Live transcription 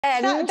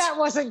That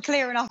wasn't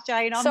clear enough,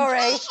 Jane. Sorry.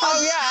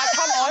 Oh, yeah,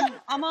 come on.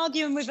 I'm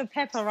arguing with a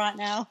pepper right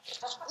now.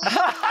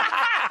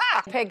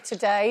 Pig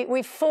today.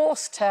 We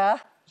forced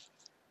her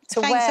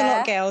to Thanks wear... a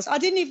lot, girls. I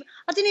didn't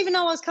even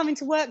know I was coming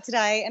to work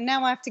today, and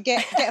now I have to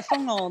get a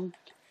thong on.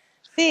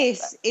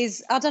 This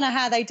is... I don't know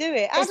how they do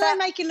it. How do they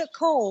make it look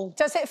cool?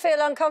 Does it feel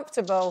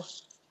uncomfortable?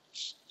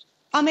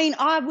 I mean,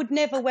 I would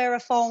never wear a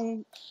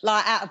thong,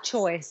 like, out of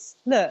choice.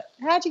 Look,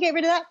 how'd you get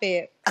rid of that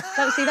bit?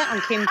 Don't see that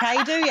on Kim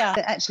K, do you?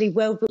 Actually,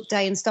 World Book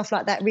Day and stuff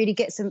like that really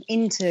gets them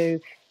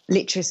into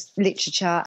literature